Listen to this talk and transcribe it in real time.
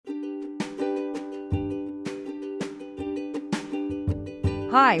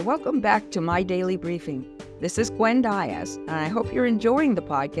Hi, welcome back to My Daily Briefing. This is Gwen Diaz, and I hope you're enjoying the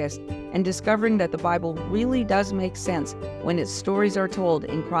podcast and discovering that the Bible really does make sense when its stories are told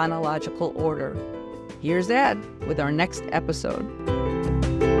in chronological order. Here's Ed with our next episode.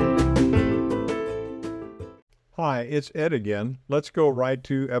 Hi, it's Ed again. Let's go right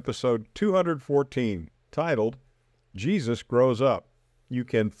to episode 214, titled, Jesus Grows Up. You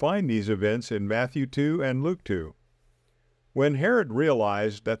can find these events in Matthew 2 and Luke 2. When Herod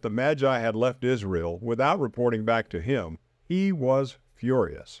realized that the Magi had left Israel without reporting back to him, he was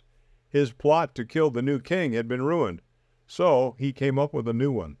furious. His plot to kill the new king had been ruined, so he came up with a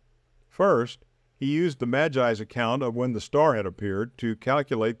new one. First, he used the Magi's account of when the star had appeared to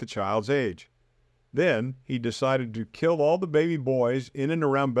calculate the child's age. Then he decided to kill all the baby boys in and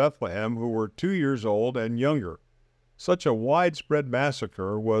around Bethlehem who were 2 years old and younger. Such a widespread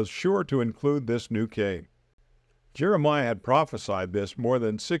massacre was sure to include this new king. Jeremiah had prophesied this more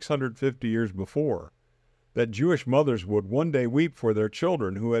than 650 years before, that Jewish mothers would one day weep for their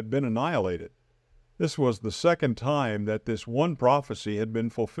children who had been annihilated. This was the second time that this one prophecy had been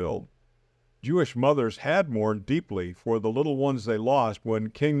fulfilled. Jewish mothers had mourned deeply for the little ones they lost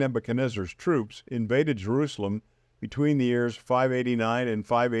when King Nebuchadnezzar's troops invaded Jerusalem between the years 589 and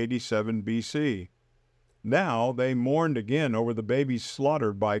 587 BC. Now they mourned again over the babies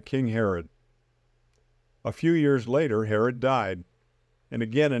slaughtered by King Herod. A few years later, Herod died, and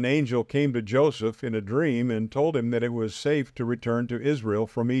again an angel came to Joseph in a dream and told him that it was safe to return to Israel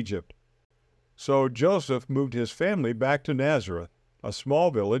from Egypt. So Joseph moved his family back to Nazareth, a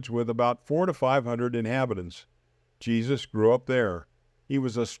small village with about 400 to 500 inhabitants. Jesus grew up there. He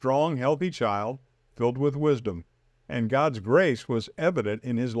was a strong, healthy child, filled with wisdom, and God's grace was evident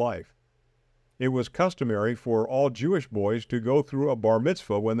in his life. It was customary for all Jewish boys to go through a bar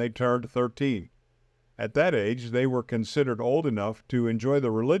mitzvah when they turned 13. At that age, they were considered old enough to enjoy the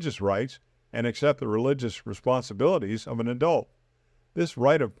religious rites and accept the religious responsibilities of an adult. This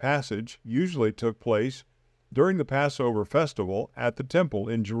rite of passage usually took place during the Passover festival at the temple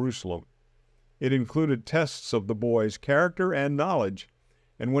in Jerusalem. It included tests of the boy's character and knowledge,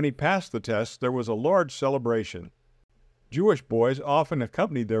 and when he passed the tests, there was a large celebration. Jewish boys often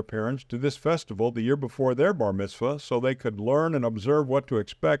accompanied their parents to this festival the year before their bar mitzvah so they could learn and observe what to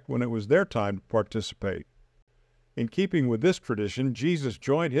expect when it was their time to participate. In keeping with this tradition, Jesus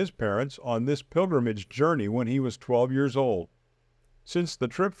joined his parents on this pilgrimage journey when he was 12 years old. Since the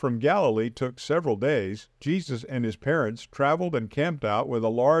trip from Galilee took several days, Jesus and his parents traveled and camped out with a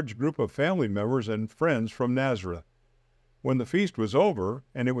large group of family members and friends from Nazareth. When the feast was over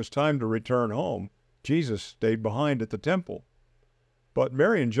and it was time to return home, Jesus stayed behind at the temple. But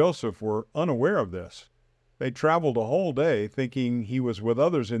Mary and Joseph were unaware of this. They traveled a whole day thinking he was with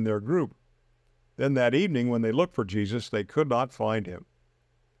others in their group. Then that evening, when they looked for Jesus, they could not find him.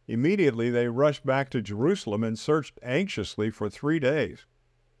 Immediately they rushed back to Jerusalem and searched anxiously for 3 days.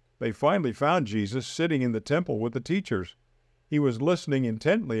 They finally found Jesus sitting in the temple with the teachers. He was listening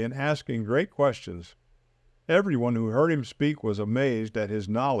intently and asking great questions. Everyone who heard him speak was amazed at his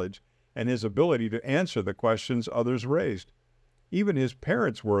knowledge and his ability to answer the questions others raised. Even his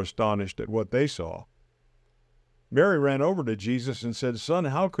parents were astonished at what they saw. Mary ran over to Jesus and said, "Son,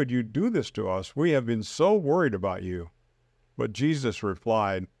 how could you do this to us? We have been so worried about you." But Jesus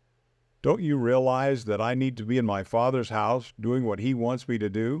replied, "Don't you realize that I need to be in my Father's house doing what he wants me to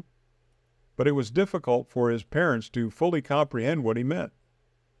do?" But it was difficult for his parents to fully comprehend what he meant.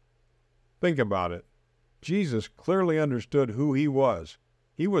 Think about it. Jesus clearly understood who he was.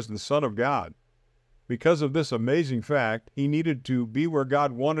 He was the Son of God. Because of this amazing fact, he needed to be where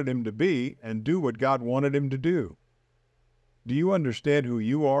God wanted him to be and do what God wanted him to do. Do you understand who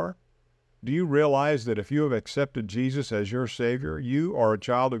you are? Do you realize that if you have accepted Jesus as your Savior, you are a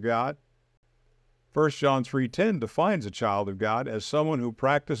child of God? 1 John 3:10 defines a child of God as someone who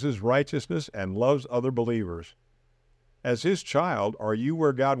practices righteousness and loves other believers. As his child, are you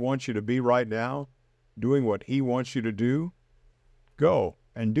where God wants you to be right now, doing what he wants you to do? Go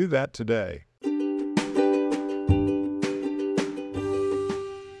and do that today.